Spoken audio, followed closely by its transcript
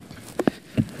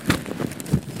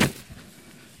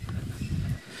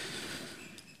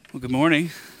Well, good morning.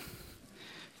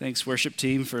 Thanks, worship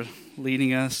team, for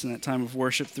leading us in that time of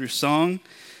worship through song.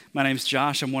 My name's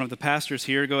Josh. I'm one of the pastors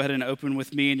here. Go ahead and open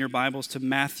with me in your Bibles to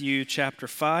Matthew chapter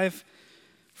 5,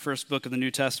 first book of the New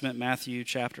Testament, Matthew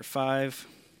chapter 5.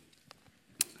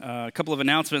 A couple of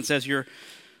announcements as you're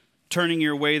turning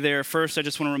your way there. First, I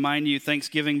just want to remind you,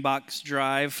 Thanksgiving Box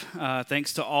Drive.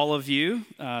 Thanks to all of you.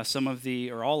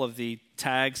 All of the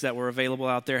tags that were available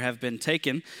out there have been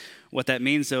taken. What that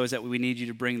means, though, is that we need you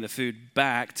to bring the food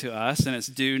back to us, and it's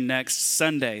due next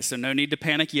Sunday. So no need to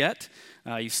panic yet.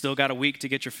 You've still got a week to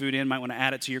get your food in. Might want to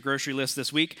add it to your grocery list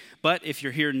this week. But if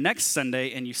you're here next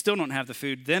Sunday and you still don't have the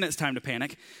food, then it's time to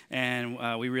panic,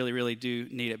 and we really, really do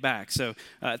need it back. So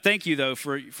thank you, though,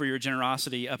 for your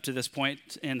generosity up to this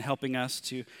point in helping us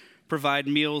to provide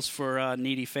meals for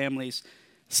needy families.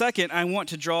 Second, I want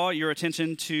to draw your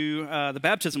attention to the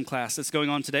baptism class that's going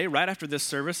on today, right after this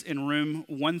service in room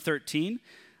 113.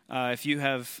 If you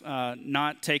have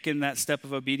not taken that step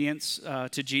of obedience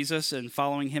to Jesus and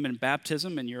following him in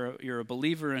baptism, and you're a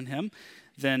believer in him,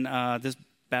 then this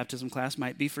baptism class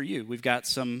might be for you. We've got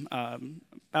some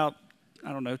about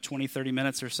 20, 30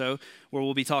 minutes or so, where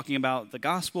we'll be talking about the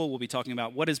gospel. We'll be talking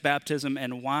about what is baptism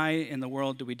and why in the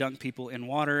world do we dunk people in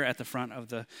water at the front of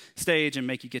the stage and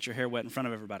make you get your hair wet in front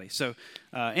of everybody. So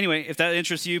anyway, if that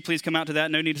interests you, please come out to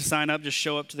that. No need to sign up. Just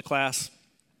show up to the class,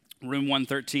 room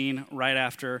 113, right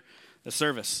after the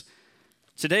service.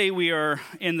 Today we are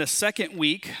in the second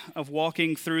week of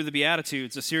walking through the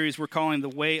Beatitudes, a series we're calling The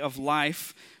Way of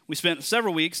Life. We spent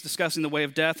several weeks discussing the way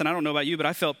of death, and I don't know about you, but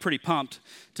I felt pretty pumped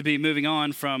to be moving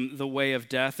on from the way of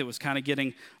death. It was kind of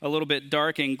getting a little bit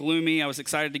dark and gloomy. I was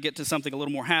excited to get to something a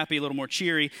little more happy, a little more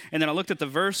cheery. And then I looked at the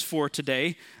verse for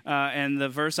today, and the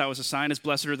verse I was assigned is,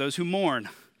 "Blessed are those who mourn."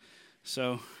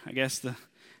 So I guess the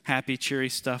happy, cheery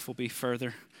stuff will be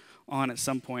further on at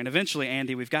some point. Eventually,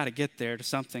 Andy, we've got to get there to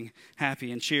something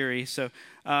happy and cheery. So,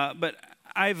 but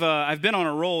I've been on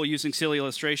a roll using silly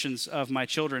illustrations of my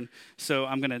children, so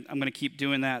I'm gonna keep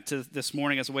doing that this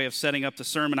morning as a way of setting up the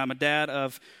sermon. I'm a dad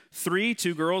of 3,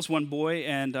 2 girls, 1 boy,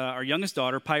 and our youngest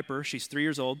daughter, Piper. She's 3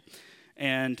 years old,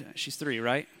 and she's 3,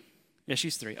 right? Yeah,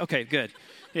 she's 3. Okay, good.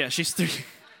 Yeah, she's 3.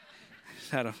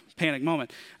 Just had a panic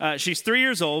moment. She's 3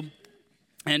 years old.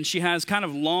 And she has kind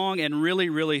of long and really,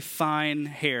 really fine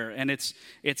hair, and it's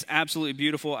absolutely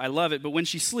beautiful. I love it. But when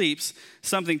she sleeps,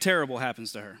 something terrible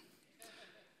happens to her.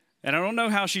 And I don't know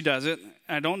how she does it.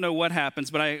 I don't know what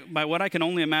happens, but by what I can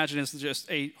only imagine is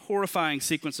just a horrifying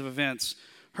sequence of events.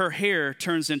 Her hair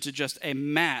turns into just a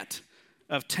mat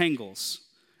of tangles.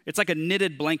 It's like a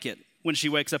knitted blanket when she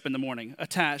wakes up in the morning,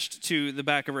 attached to the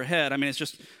back of her head. I mean, it's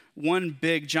just one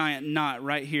big giant knot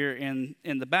right here in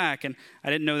the back, and I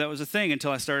didn't know that was a thing until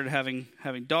I started having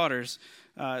daughters.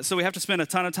 So we have to spend a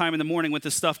ton of time in the morning with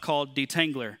this stuff called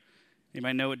detangler.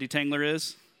 Anybody know what detangler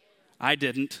is? I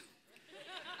didn't.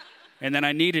 And then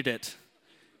I needed it.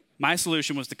 My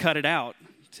solution was to cut it out.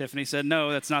 Tiffany said,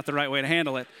 no, that's not the right way to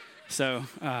handle it. So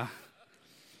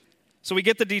we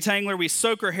get the detangler, we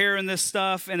soak her hair in this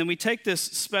stuff, and then we take this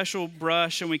special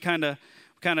brush and we kind of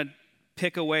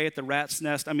pick away at the rat's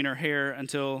nest, her hair,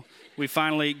 until we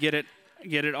finally get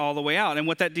it all the way out. And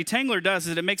what that detangler does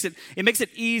is it makes it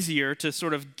easier to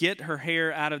sort of get her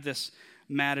hair out of this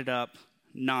matted up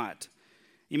knot.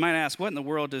 You might ask, what in the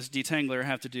world does detangler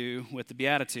have to do with the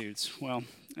Beatitudes? Well,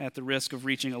 at the risk of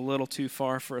reaching a little too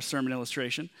far for a sermon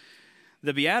illustration,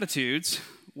 the Beatitudes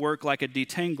work like a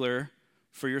detangler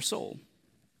for your soul.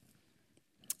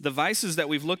 The vices that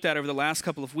we've looked at over the last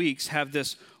couple of weeks have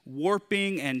this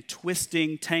warping and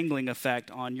twisting, tangling effect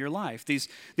on your life. These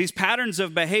patterns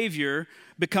of behavior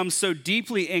become so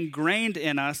deeply ingrained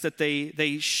in us that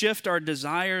they shift our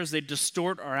desires, they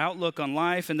distort our outlook on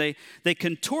life, and they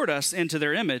contort us into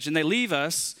their image, and they leave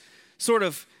us sort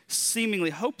of seemingly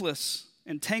hopeless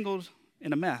and tangled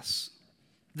in a mess.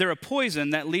 They're a poison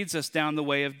that leads us down the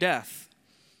way of death,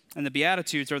 and the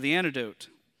Beatitudes are the antidote.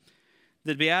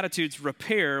 The Beatitudes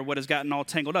repair what has gotten all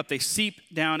tangled up. They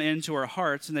seep down into our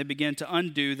hearts and they begin to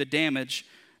undo the damage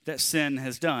that sin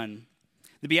has done.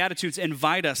 The Beatitudes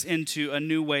invite us into a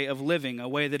new way of living, a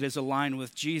way that is aligned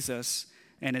with Jesus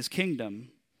and his kingdom.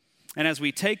 And as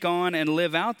we take on and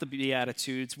live out the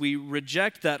Beatitudes, we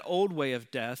reject that old way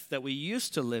of death that we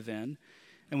used to live in,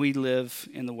 and we live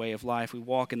in the way of life. We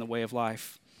walk in the way of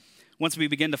life. Once we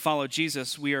begin to follow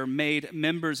Jesus, we are made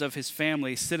members of his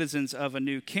family, citizens of a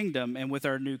new kingdom, and with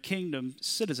our new kingdom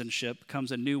citizenship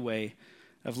comes a new way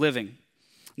of living.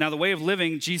 Now, the way of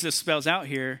living Jesus spells out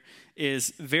here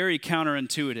is very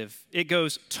counterintuitive. It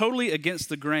goes totally against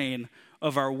the grain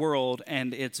of our world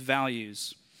and its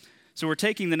values. So we're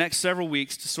taking the next several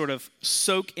weeks to sort of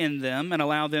soak in them and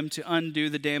allow them to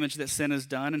undo the damage that sin has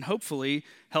done and hopefully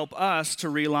help us to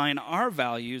realign our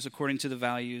values according to the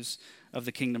values of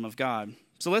the kingdom of God.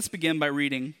 So let's begin by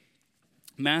reading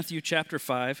Matthew chapter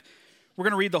 5. We're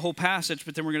going to read the whole passage,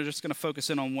 but then we're just going to focus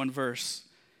in on one verse.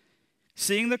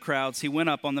 Seeing the crowds, he went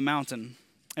up on the mountain,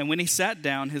 and when he sat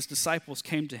down, his disciples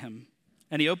came to him.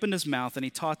 And he opened his mouth and he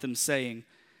taught them, saying,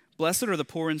 Blessed are the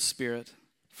poor in spirit,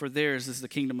 for theirs is the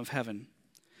kingdom of heaven.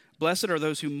 Blessed are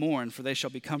those who mourn, for they shall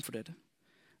be comforted.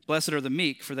 Blessed are the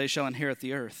meek, for they shall inherit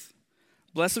the earth.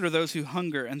 Blessed are those who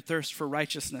hunger and thirst for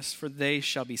righteousness, for they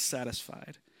shall be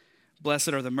satisfied. Blessed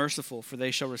are the merciful, for they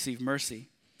shall receive mercy.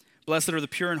 Blessed are the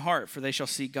pure in heart, for they shall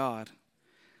see God.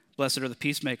 Blessed are the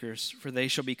peacemakers, for they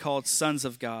shall be called sons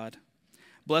of God.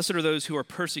 Blessed are those who are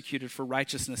persecuted for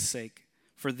righteousness' sake,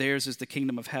 for theirs is the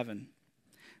kingdom of heaven.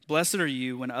 Blessed are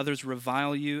you when others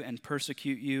revile you and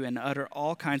persecute you and utter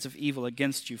all kinds of evil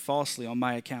against you falsely on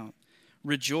my account.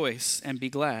 Rejoice and be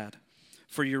glad,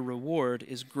 for your reward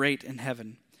is great in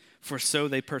heaven, for so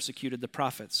they persecuted the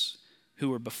prophets who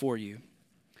were before you.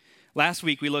 Last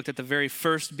week we looked at the very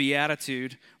first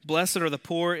beatitude. Blessed are the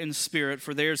poor in spirit,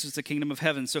 for theirs is the kingdom of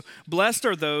heaven. So blessed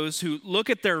are those who look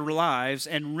at their lives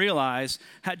and realize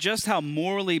just how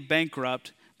morally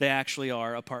bankrupt they actually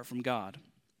are apart from God.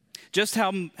 Just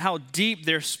how deep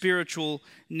their spiritual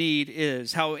need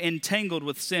is, how entangled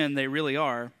with sin they really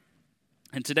are.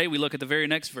 And today we look at the very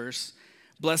next verse.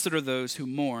 Blessed are those who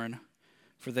mourn,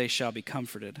 for they shall be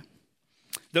comforted.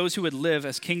 Those who would live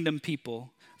as kingdom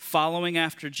people, following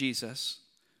after Jesus,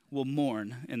 will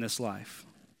mourn in this life.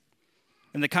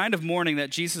 And the kind of mourning that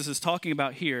Jesus is talking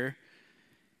about here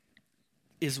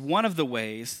is one of the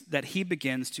ways that he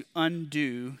begins to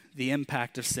undo the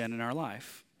impact of sin in our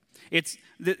life.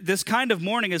 This kind of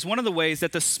mourning is one of the ways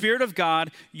that the Spirit of God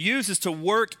uses to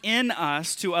work in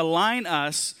us to align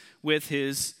us with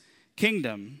his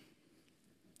kingdom.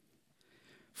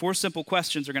 4 simple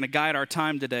questions are going to guide our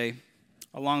time today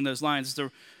along those lines. It's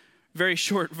a very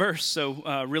short verse,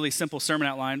 so really simple sermon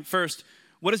outline. First,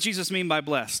 what does Jesus mean by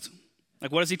blessed?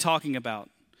 Like, what is he talking about?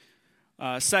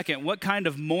 Second, what kind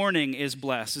of mourning is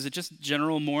blessed? Is it just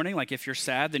general mourning? Like if you're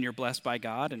sad, then you're blessed by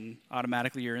God and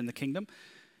automatically you're in the kingdom?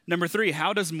 Number 3,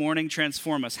 how does mourning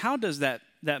transform us? How does that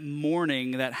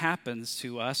mourning that happens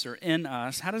to us or in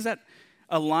us, how does that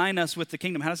align us with the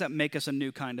kingdom? How does that make us a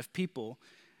new kind of people?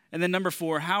 And then number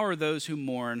 4, how are those who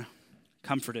mourn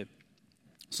comforted?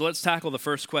 So let's tackle the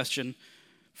first question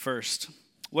first.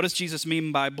 What does Jesus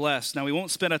mean by blessed? Now, we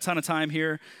won't spend a ton of time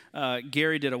here.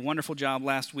 Gary did a wonderful job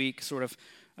last week sort of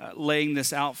laying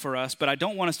this out for us, but I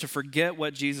don't want us to forget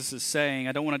what Jesus is saying.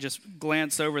 I don't want to just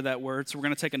glance over that word, so we're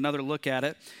going to take another look at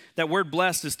it. That word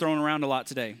blessed is thrown around a lot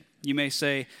today. You may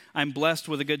say, I'm blessed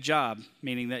with a good job,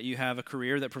 meaning that you have a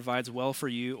career that provides well for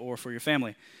you or for your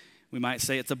family. We might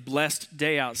say it's a blessed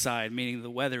day outside, meaning the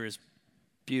weather is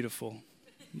beautiful.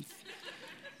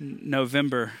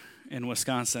 November in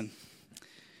Wisconsin.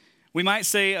 We might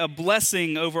say a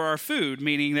blessing over our food,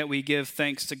 meaning that we give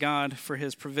thanks to God for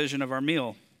his provision of our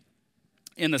meal.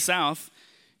 In the South,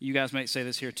 you guys might say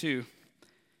this here too,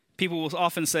 people will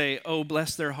often say, oh,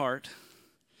 bless their heart.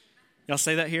 Y'all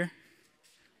say that here?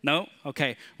 No?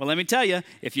 Okay. Well, let me tell you,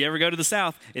 if you ever go to the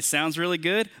South, it sounds really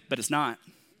good, but it's not.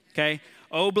 Okay?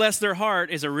 Oh, bless their heart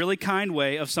is a really kind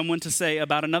way of someone to say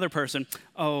about another person,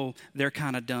 oh, they're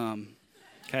kind of dumb.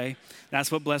 Okay?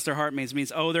 That's what bless their heart means. It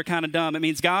means, oh, they're kind of dumb. It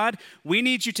means, God, we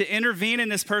need you to intervene in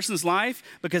this person's life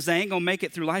because they ain't going to make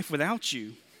it through life without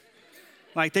you.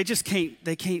 Like they just can't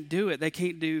do it. They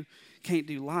can't do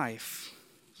life.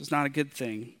 So it's not a good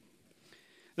thing.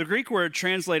 The Greek word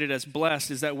translated as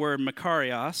blessed is that word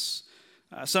makarios.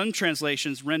 Some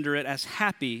translations render it as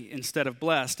happy instead of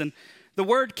blessed. And the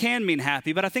word can mean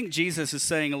happy, but I think Jesus is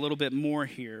saying a little bit more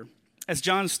here. As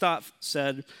John Stott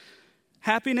said,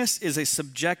 happiness is a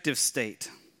subjective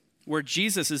state where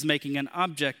Jesus is making an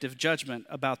objective judgment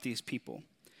about these people.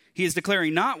 He is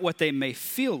declaring not what they may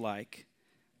feel like,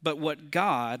 but what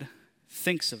God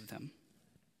thinks of them.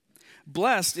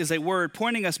 Blessed is a word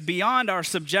pointing us beyond our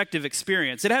subjective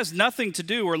experience. It has nothing to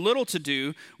do or little to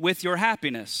do with your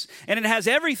happiness. And it has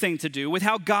everything to do with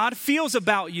how God feels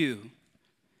about you.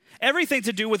 Everything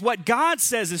to do with what God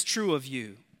says is true of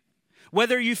you.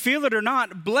 Whether you feel it or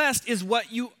not, blessed is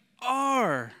what you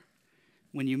are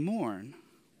when you mourn.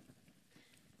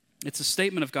 It's a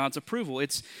statement of God's approval.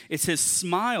 It's his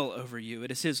smile over you.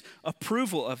 It is his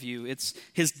approval of you. It's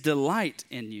his delight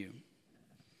in you.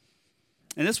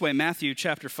 In this way, Matthew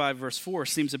chapter 5, verse 4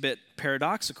 seems a bit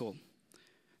paradoxical.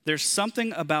 There's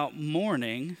something about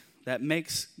mourning that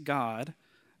makes God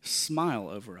smile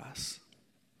over us.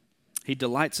 He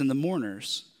delights in the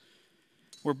mourners.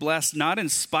 We're blessed not in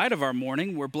spite of our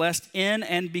mourning, we're blessed in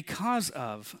and because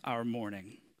of our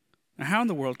mourning. Now, how in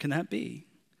the world can that be?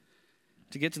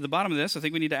 To get to the bottom of this, I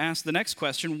think we need to ask the next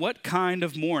question: what kind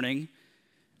of mourning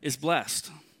is blessed?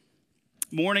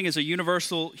 Mourning is a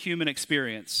universal human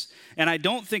experience. And I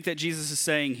don't think that Jesus is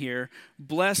saying here,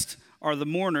 blessed are the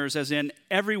mourners, as in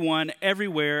everyone,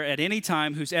 everywhere, at any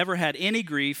time who's ever had any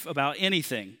grief about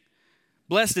anything.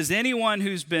 Blessed is anyone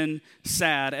who's been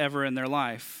sad ever in their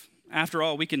life. After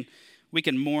all, we can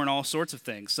mourn all sorts of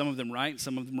things, some of them right,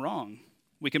 some of them wrong.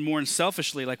 We can mourn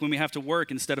selfishly, like when we have to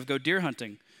work instead of go deer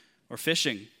hunting or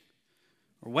fishing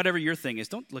or whatever your thing is.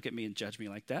 Don't look at me and judge me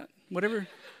like that. Whatever,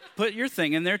 put your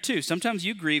thing in there too. Sometimes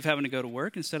you grieve having to go to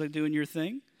work instead of doing your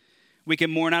thing. We can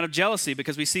mourn out of jealousy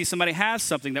because we see somebody has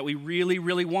something that we really,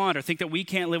 really want or think that we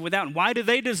can't live without. And why do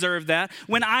they deserve that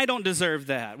when I don't deserve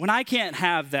that, when I can't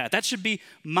have that? That should be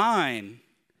mine.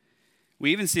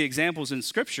 We even see examples in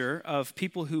Scripture of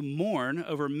people who mourn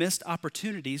over missed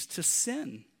opportunities to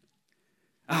sin.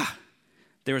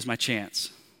 There was my chance.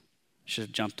 Should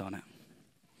have jumped on it.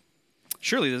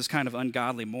 Surely this kind of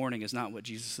ungodly mourning is not what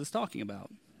Jesus is talking about.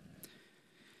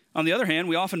 On the other hand,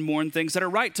 we often mourn things that are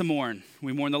right to mourn.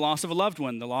 We mourn the loss of a loved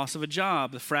one, the loss of a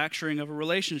job, the fracturing of a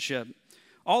relationship.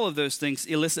 All of those things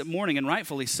elicit mourning, and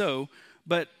rightfully so,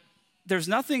 but there's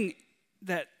nothing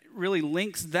that really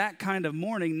links that kind of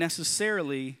mourning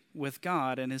necessarily with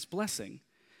God and his blessing.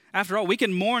 After all, we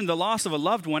can mourn the loss of a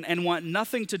loved one and want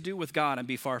nothing to do with God and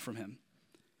be far from him.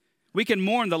 We can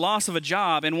mourn the loss of a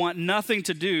job and want nothing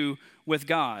to do with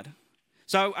God.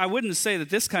 So I wouldn't say that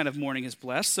this kind of mourning is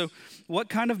blessed. So what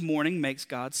kind of mourning makes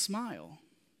God smile?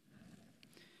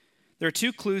 There are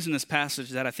two clues in this passage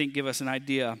that I think give us an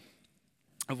idea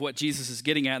of what Jesus is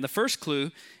getting at. And the first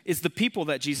clue is the people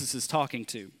that Jesus is talking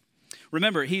to.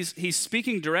 Remember, he's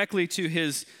speaking directly to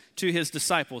his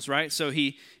disciples, right? So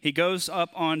he goes up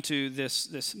onto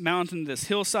this mountain, this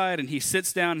hillside, and he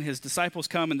sits down, and his disciples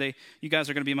come, and you guys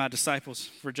are going to be my disciples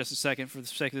for just a second for the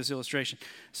sake of this illustration.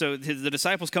 So the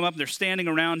disciples come up, and they're standing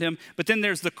around him, but then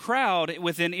there's the crowd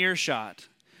within earshot,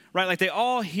 right? Like they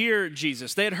all hear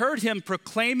Jesus. They had heard him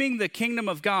proclaiming the kingdom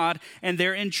of God, and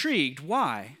they're intrigued.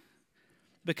 Why?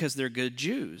 Because they're good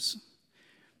Jews.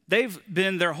 They've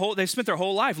spent their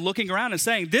whole life looking around and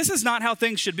saying, this is not how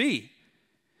things should be.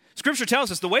 Scripture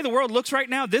tells us the way the world looks right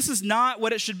now, this is not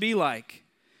what it should be like.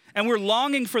 And we're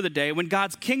longing for the day when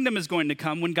God's kingdom is going to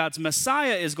come, when God's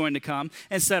Messiah is going to come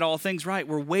and set all things right.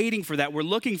 We're waiting for that. We're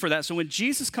looking for that. So when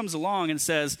Jesus comes along and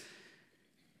says,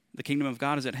 the kingdom of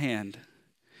God is at hand,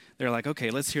 they're like, okay,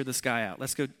 let's hear this guy out.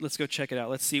 Let's go check it out.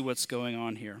 Let's see what's going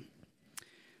on here.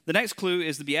 The next clue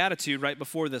is the beatitude right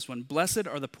before this one. Blessed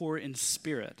are the poor in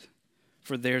spirit,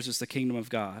 for theirs is the kingdom of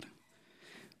God.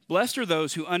 Blessed are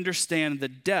those who understand the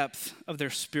depth of their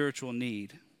spiritual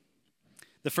need.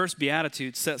 The first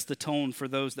beatitude sets the tone for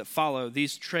those that follow.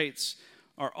 These traits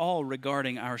are all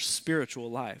regarding our spiritual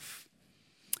life.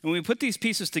 And when we put these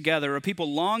pieces together, are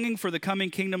people longing for the coming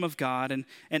kingdom of God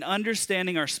and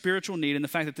understanding our spiritual need and the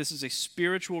fact that this is a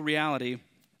spiritual reality,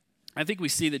 I think we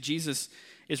see that Jesus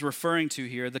is referring to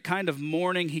here. The kind of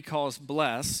mourning he calls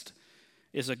blessed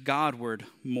is a Godward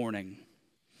mourning.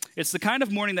 It's the kind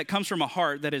of mourning that comes from a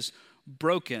heart that is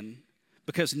broken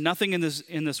because nothing in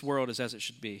this world is as it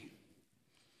should be.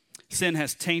 Sin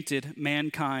has tainted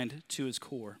mankind to its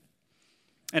core,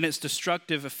 and its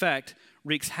destructive effect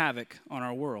wreaks havoc on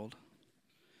our world.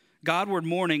 Godward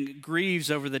mourning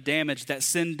grieves over the damage that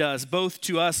sin does, both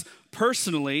to us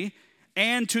personally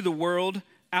and to the world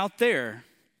out there.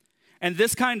 And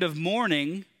this kind of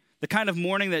mourning, the kind of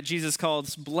mourning that Jesus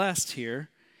calls blessed here,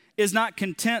 is not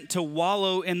content to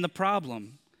wallow in the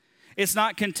problem. It's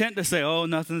not content to say, oh,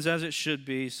 nothing's as it should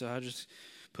be, so I just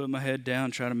put my head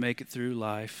down, try to make it through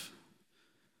life.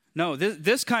 No,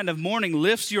 this kind of mourning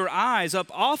lifts your eyes up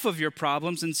off of your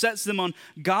problems and sets them on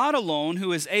God alone,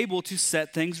 who is able to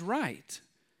set things right.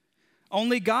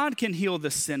 Only God can heal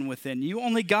the sin within you.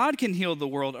 Only God can heal the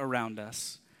world around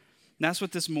us. And that's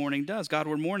what this mourning does.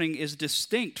 Godward mourning is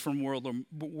distinct from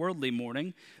worldly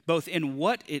mourning, both in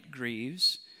what it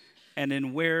grieves and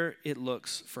in where it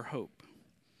looks for hope.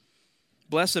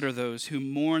 Blessed are those who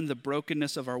mourn the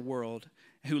brokenness of our world,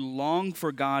 who long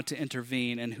for God to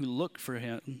intervene, and who look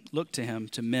to him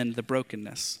to mend the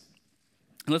brokenness.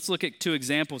 And let's look at two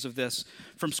examples of this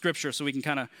from Scripture so we can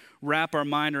kind of wrap our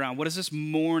mind around what does this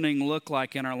mourning look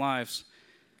like in our lives.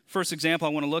 First example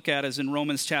I want to look at is in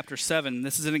Romans chapter 7.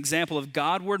 This is an example of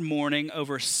Godward mourning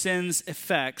over sin's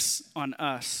effects on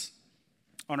us,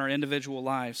 on our individual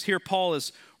lives. Here Paul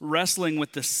is wrestling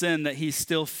with the sin that he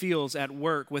still feels at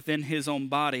work within his own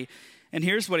body. And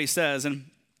here's what he says, and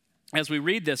as we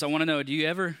read this, I want to know, do you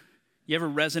ever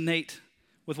resonate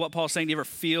with what Paul's saying? Do you ever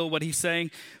feel what he's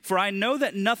saying? For I know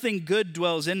that nothing good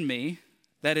dwells in me,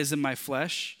 that is in my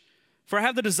flesh. For I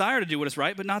have the desire to do what is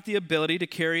right, but not the ability to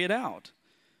carry it out.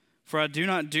 For I do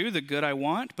not do the good I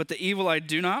want, but the evil I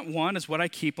do not want is what I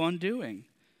keep on doing.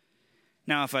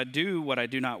 Now, if I do what I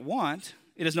do not want,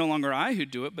 it is no longer I who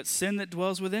do it, but sin that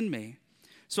dwells within me.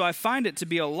 So I find it to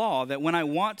be a law that when I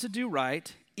want to do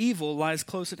right, evil lies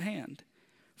close at hand.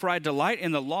 For I delight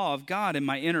in the law of God in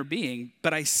my inner being,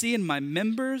 but I see in my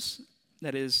members,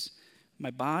 that is, my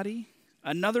body,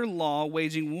 another law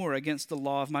waging war against the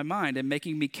law of my mind and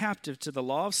making me captive to the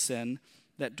law of sin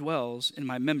that dwells in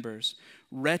my members.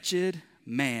 Wretched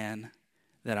man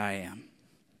that I am.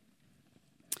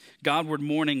 Godward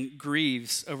mourning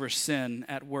grieves over sin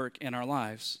at work in our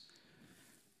lives.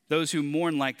 Those who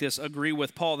mourn like this agree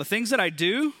with Paul. The things that I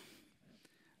do,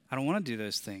 I don't want to do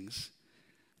those things.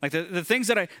 Like the things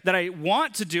that I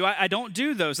want to do, I don't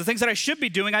do those. The things that I should be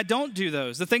doing, I don't do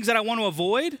those. The things that I want to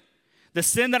avoid, the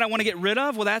sin that I want to get rid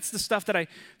of, well, that's the stuff that I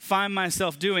find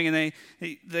myself doing. And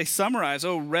they summarize,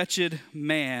 oh, wretched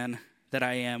man that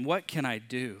I am. What can I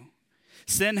do?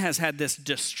 Sin has had this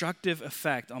destructive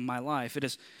effect on my life. It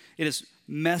has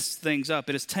messed things up.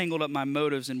 It has tangled up my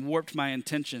motives and warped my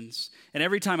intentions. And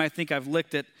every time I think I've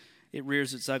licked it, it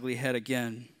rears its ugly head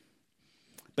again.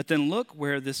 But then look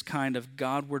where this kind of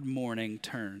Godward mourning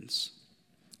turns.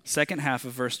 Second half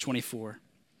of verse 24.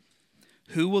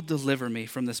 Who will deliver me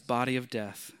from this body of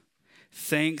death?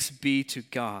 Thanks be to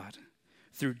God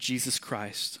through Jesus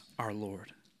Christ our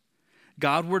Lord.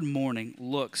 Godward mourning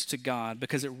looks to God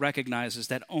because it recognizes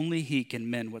that only He can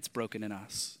mend what's broken in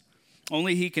us.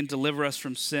 Only He can deliver us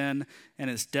from sin and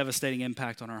its devastating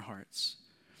impact on our hearts.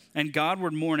 And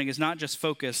Godward mourning is not just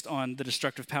focused on the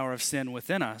destructive power of sin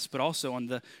within us, but also on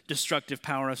the destructive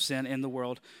power of sin in the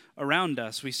world around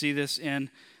us. We see this in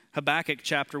Habakkuk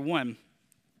chapter 1.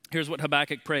 Here's what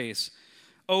Habakkuk prays.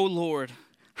 O Lord,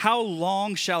 how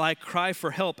long shall I cry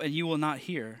for help and you will not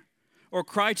hear? Or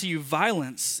cry to you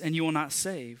violence and you will not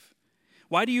save?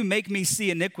 Why do you make me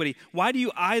see iniquity? Why do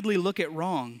you idly look at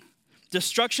wrong?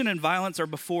 Destruction and violence are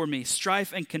before me.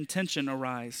 Strife and contention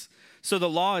arise. So the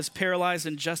law is paralyzed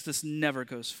and justice never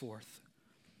goes forth.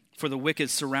 For the wicked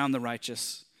surround the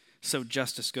righteous, so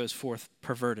justice goes forth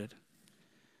perverted.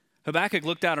 Habakkuk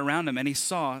looked out around him and he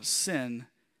saw sin,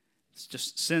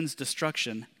 just sin's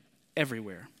destruction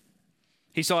everywhere.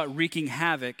 He saw it wreaking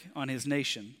havoc on his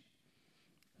nation.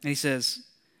 And he says,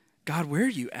 God, where are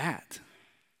you at?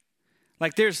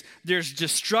 Like there's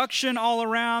destruction all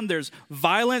around. There's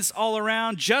violence all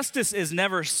around. Justice is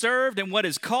never served. And what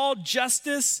is called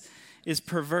justice is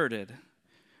perverted.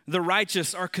 The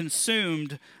righteous are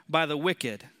consumed by the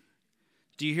wicked.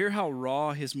 Do you hear how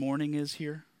raw his mourning is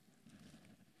here?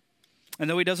 And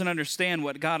though he doesn't understand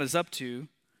what God is up to,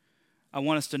 I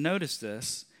want us to notice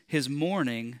this. His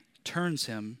mourning turns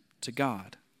him to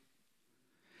God.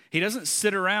 He doesn't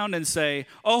sit around and say,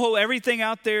 oh, everything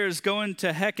out there is going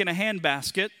to heck in a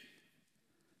handbasket.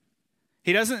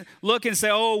 He doesn't look and say,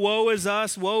 oh, woe is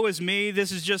us, woe is me,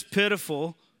 this is just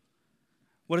pitiful.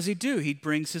 What does he do? He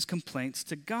brings his complaints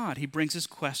to God. He brings his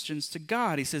questions to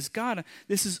God. He says, God,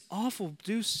 this is awful.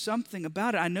 Do something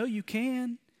about it. I know you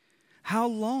can. How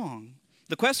long?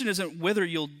 The question isn't whether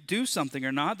you'll do something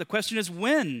or not. The question is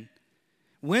when.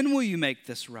 When will you make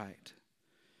this right?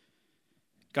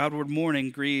 Godward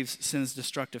mourning grieves sin's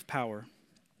destructive power,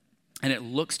 and it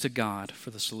looks to God for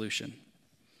the solution.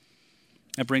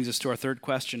 That brings us to our third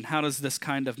question. How does this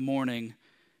kind of mourning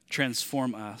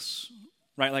transform us?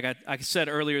 Right, like I said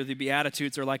earlier, the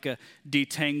Beatitudes are like a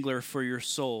detangler for your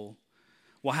soul.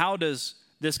 Well, how does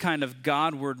this kind of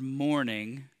Godward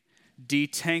mourning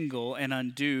detangle and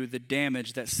undo the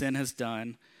damage that sin has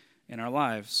done in our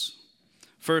lives?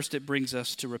 First, it brings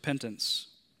us to repentance.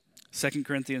 2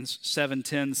 Corinthians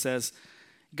 7:10 says,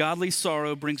 godly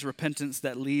sorrow brings repentance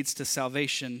that leads to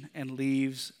salvation and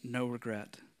leaves no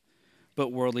regret.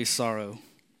 But worldly sorrow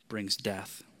brings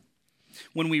death.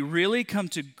 When we really come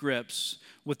to grips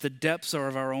with the depths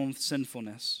of our own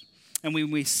sinfulness, and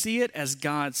when we see it as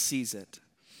God sees it,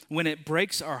 when it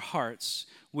breaks our hearts,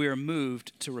 we are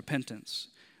moved to repentance.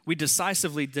 We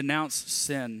decisively denounce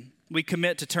sin. We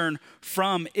commit to turn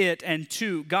from it and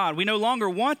to God. We no longer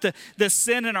want the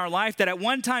sin in our life that at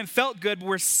one time felt good, but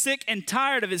we're sick and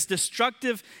tired of its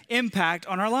destructive impact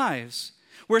on our lives.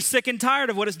 We're sick and tired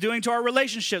of what it's doing to our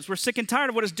relationships. We're sick and tired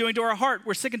of what it's doing to our heart.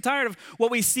 We're sick and tired of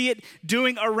what we see it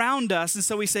doing around us. And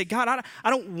so we say, God, I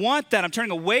don't want that. I'm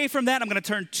turning away from that. I'm going to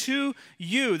turn to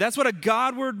you. That's what a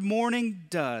Godward mourning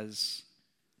does.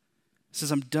 It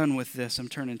says, I'm done with this. I'm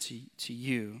turning to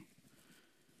you.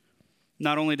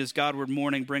 Not only does Godward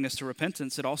mourning bring us to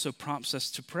repentance, it also prompts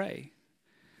us to pray.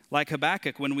 Like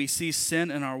Habakkuk, when we see sin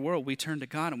in our world, we turn to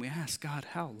God and we ask, God,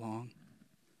 how long?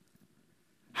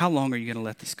 How long are you going to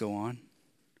let this go on?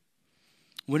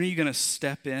 When are you going to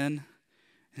step in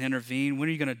and intervene? When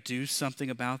are you going to do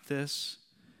something about this?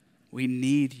 We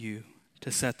need you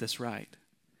to set this right.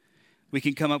 We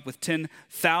can come up with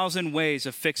 10,000 ways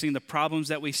of fixing the problems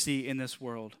that we see in this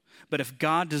world. But if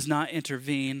God does not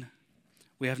intervene,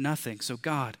 we have nothing. So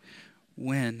God,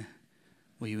 when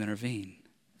will you intervene?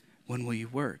 When will you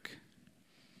work?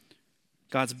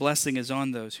 God's blessing is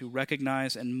on those who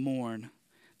recognize and mourn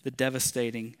the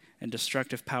devastating and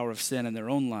destructive power of sin in their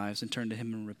own lives and turn to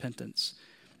him in repentance.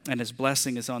 And his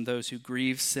blessing is on those who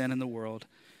grieve sin in the world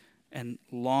and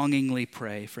longingly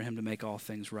pray for him to make all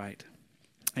things right.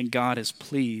 And God is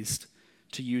pleased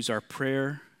to use our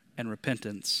prayer and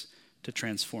repentance to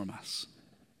transform us.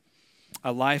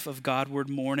 A life of Godward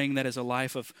mourning that is a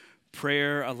life of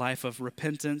prayer, a life of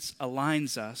repentance,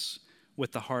 aligns us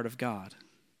with the heart of God.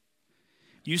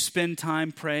 You spend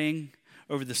time praying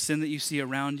over the sin that you see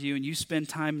around you, and you spend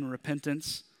time in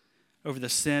repentance over the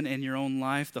sin in your own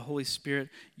life, the Holy Spirit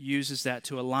uses that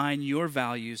to align your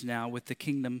values now with the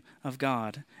kingdom of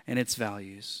God and its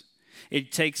values.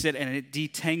 It takes it and it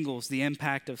detangles the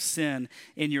impact of sin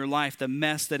in your life, the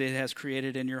mess that it has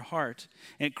created in your heart.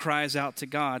 And it cries out to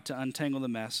God to untangle the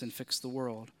mess and fix the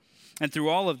world. And through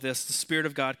all of this, the Spirit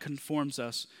of God conforms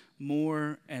us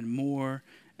more and more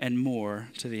and more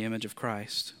to the image of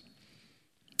Christ.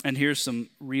 And here's some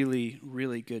really,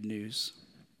 really good news.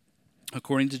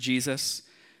 According to Jesus,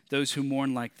 those who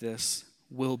mourn like this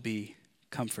will be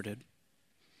comforted.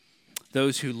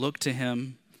 Those who look to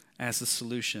him as the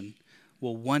solution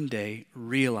will one day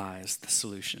realize the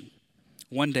solution.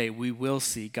 One day we will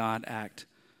see God act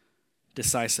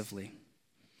decisively.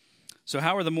 So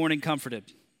how are the mourning comforted?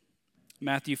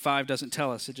 Matthew 5 doesn't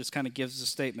tell us. It just kind of gives us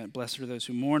a statement. Blessed are those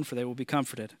who mourn, for they will be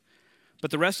comforted.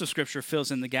 But the rest of Scripture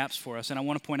fills in the gaps for us. And I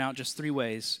want to point out just 3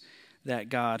 ways that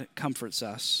God comforts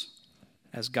us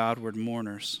as Godward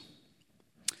mourners.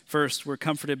 First, we're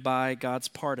comforted by God's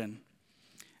pardon.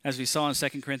 As we saw in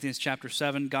 2 Corinthians chapter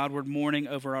 7, Godward mourning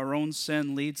over our own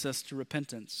sin leads us to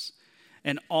repentance.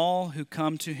 And all who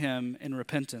come to him in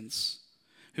repentance,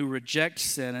 who reject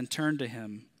sin and turn to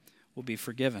him, will be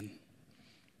forgiven.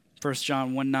 1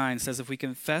 John 1:9 says, if we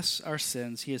confess our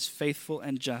sins, he is faithful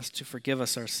and just to forgive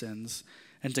us our sins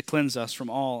and to cleanse us from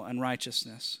all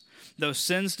unrighteousness. Though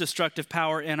sin's destructive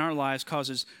power in our lives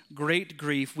causes great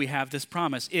grief, we have this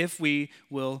promise: if we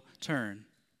will turn,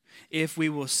 if we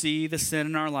will see the sin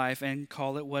in our life and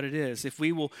call it what it is, if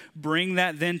we will bring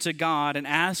that then to God and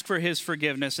ask for his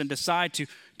forgiveness and decide to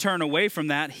turn away from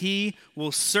that, he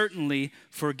will certainly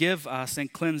forgive us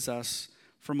and cleanse us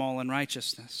from all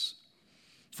unrighteousness.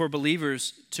 For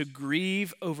believers, to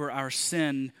grieve over our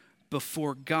sin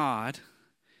before God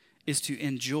is to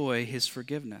enjoy his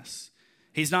forgiveness.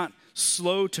 He's not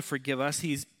slow to forgive us.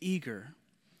 He's eager.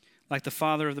 Like the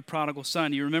father of the prodigal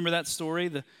son. You remember that story?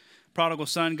 The prodigal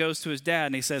son goes to his dad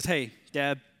and he says, hey,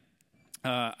 Dad,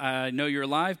 I know you're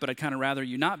alive, but I'd kind of rather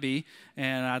you not be,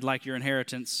 and I'd like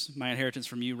my inheritance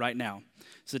from you right now.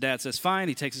 So the dad says, fine.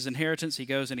 He takes his inheritance. He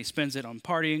goes and he spends it on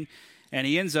partying, and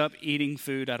he ends up eating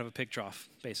food out of a pig trough,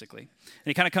 basically. And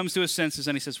he kind of comes to his senses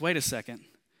and he says, wait a second.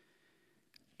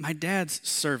 My dad's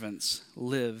servants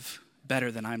live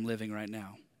better than I'm living right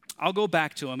now. I'll go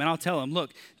back to him and I'll tell him,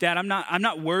 look, Dad, I'm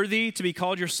not worthy to be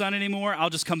called your son anymore. I'll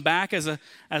just come back as a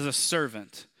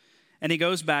servant. And he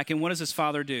goes back, and what does his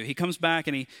father do? He comes back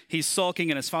and he's sulking,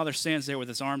 and his father stands there with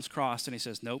his arms crossed, and he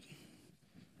says, nope,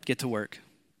 get to work.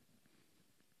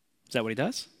 Is that what he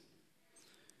does?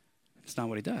 It's not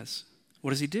what he does.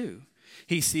 What does he do?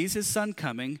 He sees his son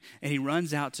coming, and he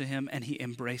runs out to him, and he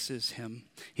embraces him.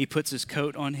 He puts his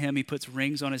coat on him. He puts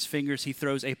rings on his fingers. He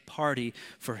throws a party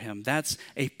for him. That's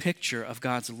a picture of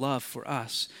God's love for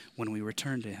us when we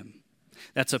return to him.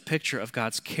 That's a picture of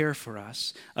God's care for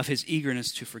us, of his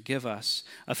eagerness to forgive us,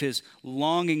 of his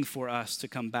longing for us to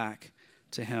come back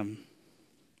to him.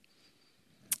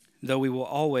 Though we will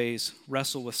always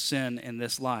wrestle with sin in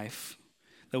this life,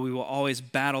 though we will always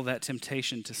battle that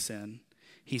temptation to sin,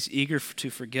 he's eager to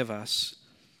forgive us.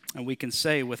 And we can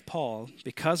say with Paul,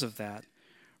 because of that,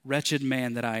 wretched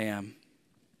man that I am,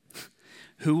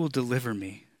 who will deliver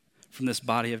me from this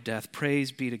body of death?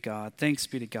 Praise be to God. Thanks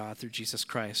be to God through Jesus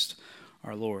Christ,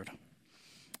 our Lord.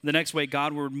 The next way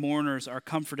Godward mourners are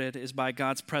comforted is by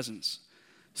God's presence.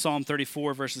 Psalm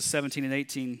 34, verses 17 and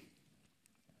 18.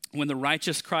 When the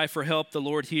righteous cry for help, the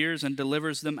Lord hears and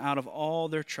delivers them out of all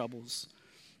their troubles.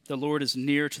 The Lord is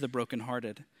near to the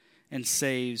brokenhearted and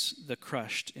saves the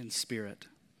crushed in spirit.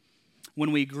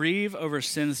 When we grieve over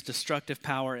sin's destructive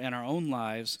power in our own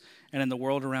lives and in the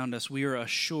world around us, we are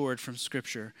assured from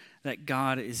Scripture that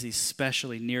God is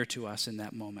especially near to us in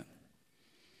that moment.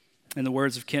 In the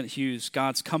words of Kent Hughes,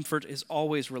 God's comfort is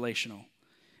always relational.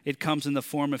 It comes in the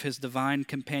form of his divine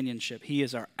companionship. He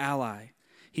is our ally.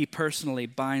 He personally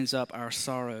binds up our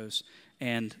sorrows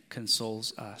and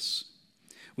consoles us.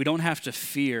 We don't have to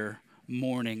fear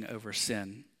mourning over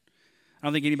sin. I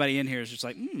don't think anybody in here is just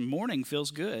like, mourning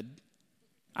feels good.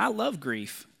 I love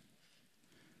grief.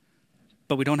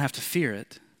 But we don't have to fear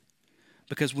it,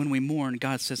 because when we mourn,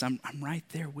 God says, I'm right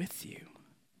there with you.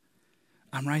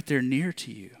 I'm right there near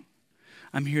to you.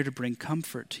 I'm here to bring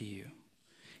comfort to you.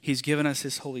 He's given us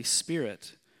his Holy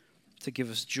Spirit to give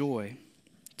us joy,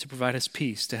 to provide us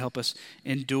peace, to help us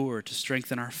endure, to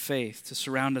strengthen our faith, to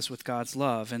surround us with God's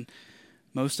love, and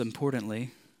most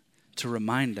importantly, to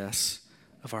remind us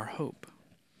of our hope.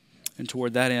 And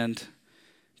toward that end,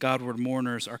 Godward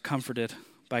mourners are comforted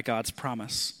by God's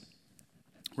promise.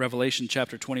 Revelation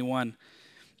chapter 21,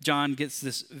 John gets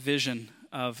this vision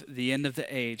of the end of the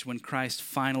age when Christ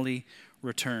finally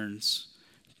returns.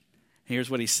 Here's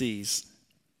what he sees.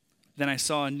 Then I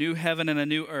saw a new heaven and a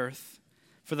new earth,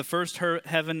 for the first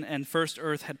heaven and first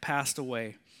earth had passed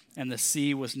away, and the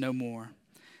sea was no more.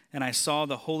 And I saw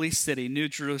the holy city, New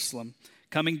Jerusalem,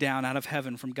 coming down out of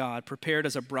heaven from God, prepared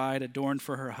as a bride adorned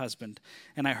for her husband.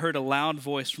 And I heard a loud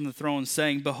voice from the throne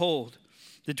saying, Behold,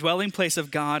 the dwelling place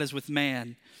of God is with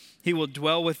man. He will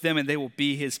dwell with them, and they will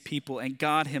be his people, and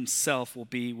God himself will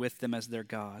be with them as their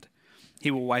God.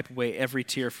 He will wipe away every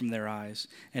tear from their eyes,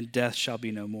 and death shall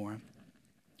be no more.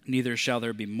 Neither shall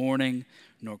there be mourning,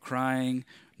 nor crying,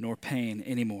 nor pain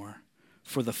anymore,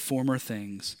 for the former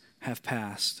things have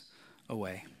passed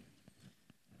away.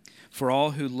 For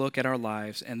all who look at our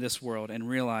lives and this world and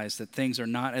realize that things are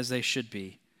not as they should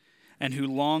be, and who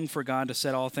long for God to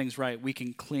set all things right, we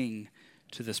can cling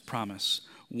to this promise.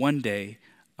 One day,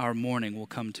 our mourning will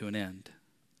come to an end.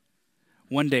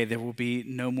 One day, there will be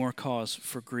no more cause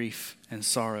for grief and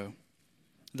sorrow.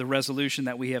 The resolution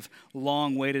that we have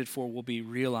long waited for will be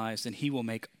realized, and he will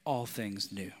make all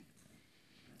things new.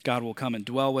 God will come and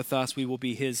dwell with us. We will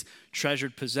be his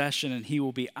treasured possession, and he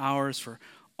will be ours for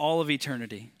all of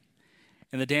eternity.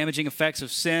 And the damaging effects of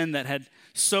sin that had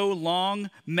so long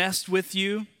messed with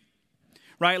you,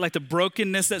 right? Like the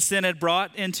brokenness that sin had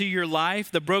brought into your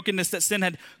life, the brokenness that sin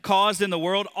had caused in the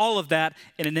world, all of that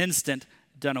in an instant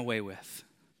done away with.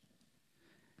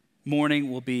 Mourning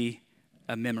will be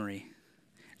a memory.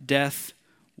 Death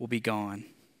will be gone.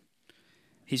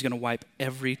 He's going to wipe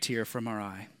every tear from our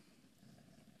eye.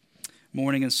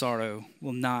 Mourning and sorrow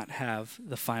will not have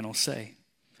the final say.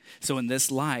 So in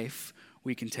this life,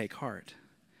 we can take heart.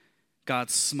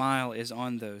 God's smile is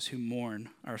on those who mourn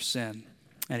our sin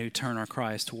and who turn our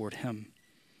cries toward him.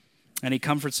 And he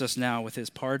comforts us now with his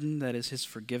pardon, that is his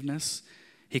forgiveness.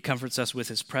 He comforts us with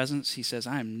his presence. He says,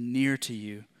 I am near to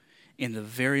you in the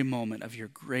very moment of your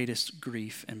greatest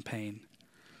grief and pain.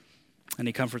 And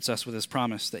he comforts us with his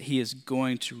promise that he is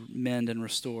going to mend and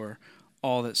restore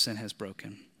all that sin has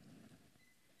broken.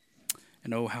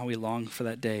 And oh, how we long for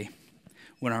that day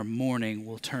when our mourning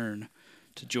will turn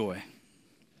to joy.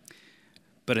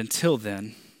 But until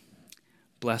then,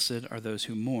 blessed are those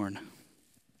who mourn.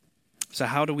 So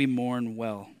how do we mourn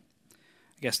well?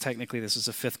 I guess technically this is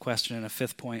a fifth question and a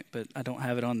fifth point, but I don't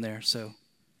have it on there, so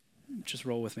just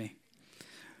roll with me.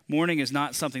 Mourning is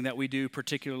not something that we do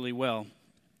particularly well,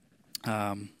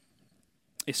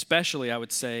 especially, I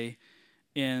would say,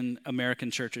 in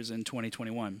American churches in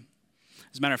 2021.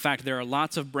 As a matter of fact, there are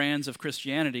lots of brands of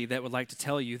Christianity that would like to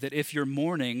tell you that if you're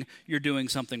mourning, you're doing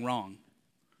something wrong.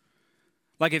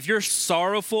 Like if you're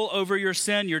sorrowful over your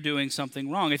sin, you're doing something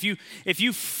wrong. If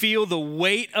you feel the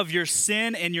weight of your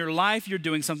sin in your life, you're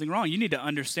doing something wrong. You need to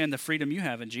understand the freedom you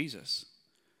have in Jesus.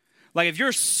 Like if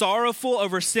you're sorrowful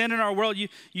over sin in our world, you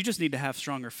just need to have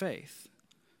stronger faith.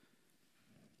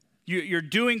 You're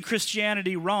doing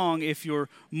Christianity wrong if you're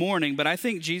mourning, but I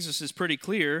think Jesus is pretty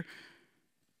clear.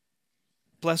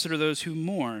 Blessed are those who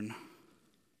mourn.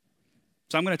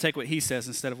 So I'm going to take what he says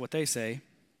instead of what they say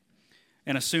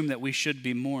and assume that we should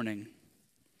be mourning.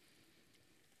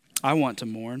 I want to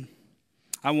mourn.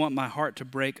 I want my heart to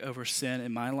break over sin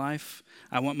in my life.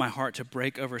 I want my heart to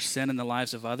break over sin in the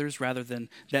lives of others rather than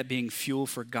that being fuel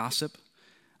for gossip.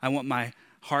 I want my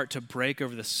heart to break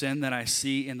over the sin that I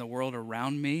see in the world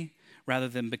around me rather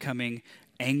than becoming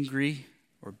angry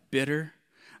or bitter.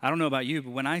 I don't know about you,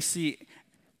 but when I see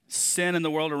sin in the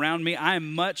world around me, I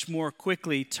am much more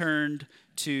quickly turned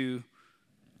to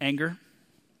anger,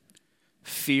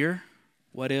 fear.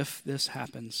 What if this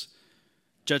happens?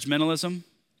 Judgmentalism.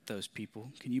 Those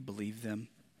people, can you believe them?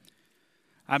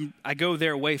 I go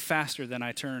there way faster than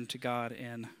I turn to God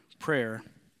in prayer.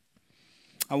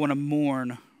 I want to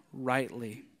mourn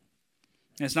rightly.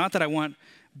 And it's not that I want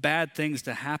bad things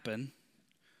to happen.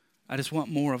 I just want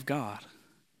more of God.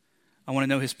 I want to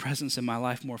know his presence in my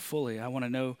life more fully. I want to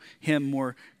know him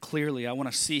more clearly. I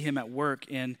want to see him at work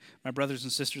in my brothers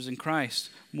and sisters in Christ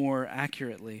more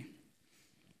accurately.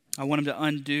 I want him to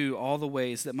undo all the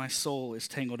ways that my soul is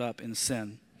tangled up in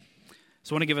sin.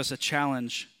 So I want to give us a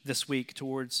challenge this week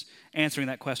towards answering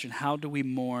that question. How do we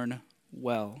mourn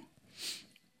well?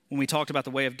 When we talked about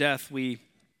the way of death, we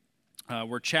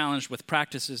were challenged with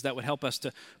practices that would help us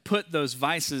to put those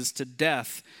vices to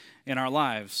death in our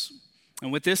lives.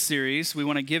 And with this series, we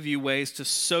want to give you ways to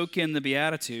soak in the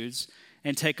Beatitudes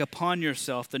and take upon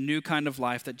yourself the new kind of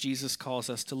life that Jesus calls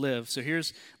us to live. So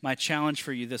here's my challenge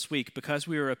for you this week. Because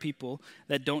we are a people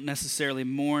that don't necessarily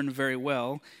mourn very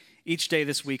well, each day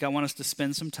this week I want us to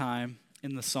spend some time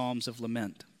in the Psalms of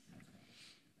Lament.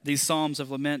 These Psalms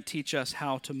of Lament teach us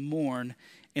how to mourn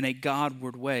in a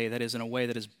Godward way, that is, in a way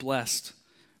that is blessed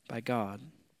by God.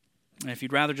 And if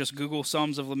you'd rather just Google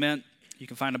Psalms of Lament, you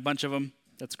can find a bunch of them.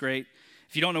 That's great.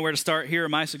 If you don't know where to start, here are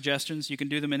my suggestions. You can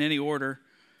do them in any order.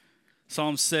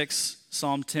 Psalm 6,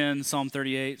 Psalm 10, Psalm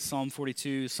 38, Psalm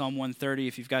 42, Psalm 130.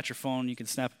 If you've got your phone, you can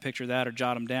snap a picture of that or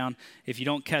jot them down. If you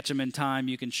don't catch them in time,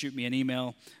 you can shoot me an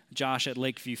email,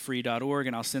 josh@lakeviewfree.org,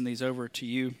 and I'll send these over to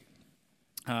you.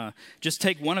 Just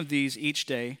take one of these each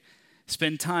day,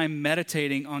 spend time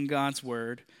meditating on God's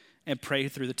word, and pray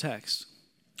through the text.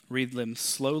 Read them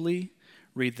slowly,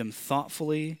 read them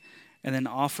thoughtfully, and then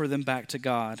offer them back to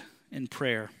God in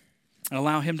prayer. And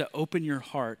allow him to open your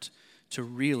heart to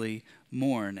really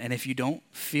mourn. And if you don't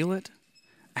feel it,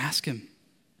 ask him.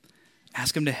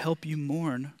 Ask him to help you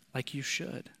mourn like you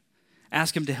should.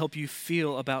 Ask him to help you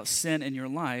feel about sin in your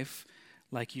life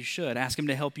like you should. Ask him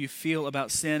to help you feel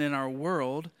about sin in our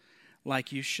world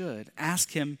like you should.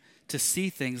 Ask him to see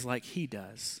things like he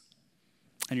does,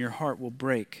 and your heart will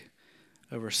break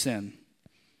over sin.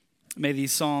 May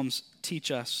these Psalms teach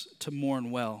us to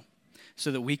mourn well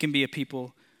so that we can be a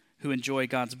people who enjoy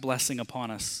God's blessing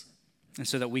upon us, and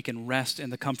so that we can rest in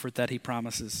the comfort that he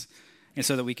promises, and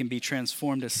so that we can be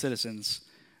transformed as citizens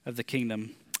of the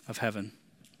kingdom of heaven.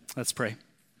 Let's pray.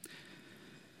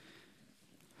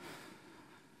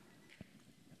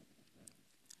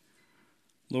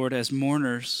 Lord, as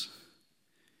mourners,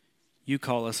 you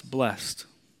call us blessed.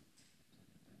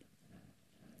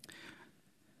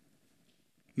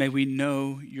 May we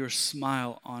know your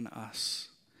smile on us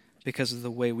because of the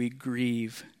way we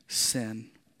grieve sin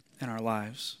in our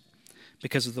lives,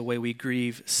 because of the way we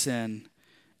grieve sin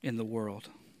in the world.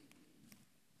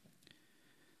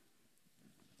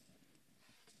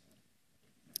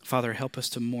 Father, help us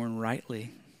to mourn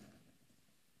rightly.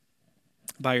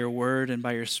 By your word and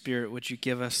by your spirit, would you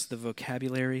give us the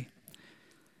vocabulary?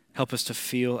 Help us to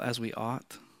feel as we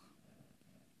ought.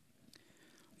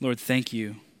 Lord, thank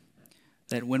you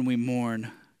that when we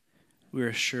mourn, we're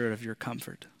assured of your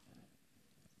comfort.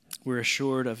 We're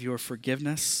assured of your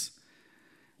forgiveness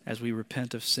as we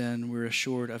repent of sin. We're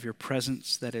assured of your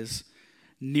presence that is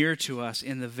near to us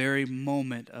in the very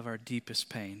moment of our deepest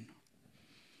pain.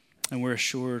 And we're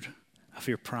assured of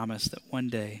your promise that one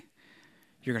day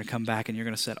you're going to come back and you're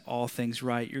going to set all things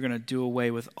right. You're going to do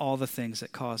away with all the things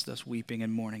that caused us weeping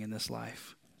and mourning in this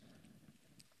life.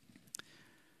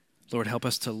 Lord, help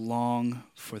us to long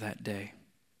for that day.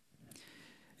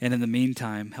 And in the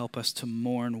meantime, help us to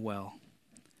mourn well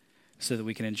so that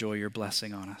we can enjoy your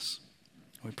blessing on us.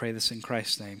 We pray this in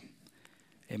Christ's name.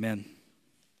 Amen.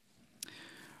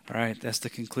 All right, that's the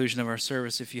conclusion of our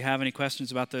service. If you have any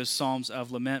questions about those Psalms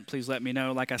of Lament, please let me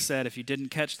know. Like I said, if you didn't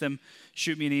catch them,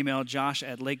 shoot me an email,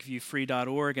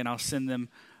 josh@lakeviewfree.org, and I'll send them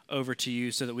over to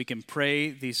you so that we can pray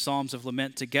these Psalms of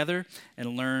Lament together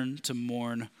and learn to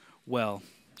mourn well.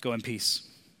 Go in peace.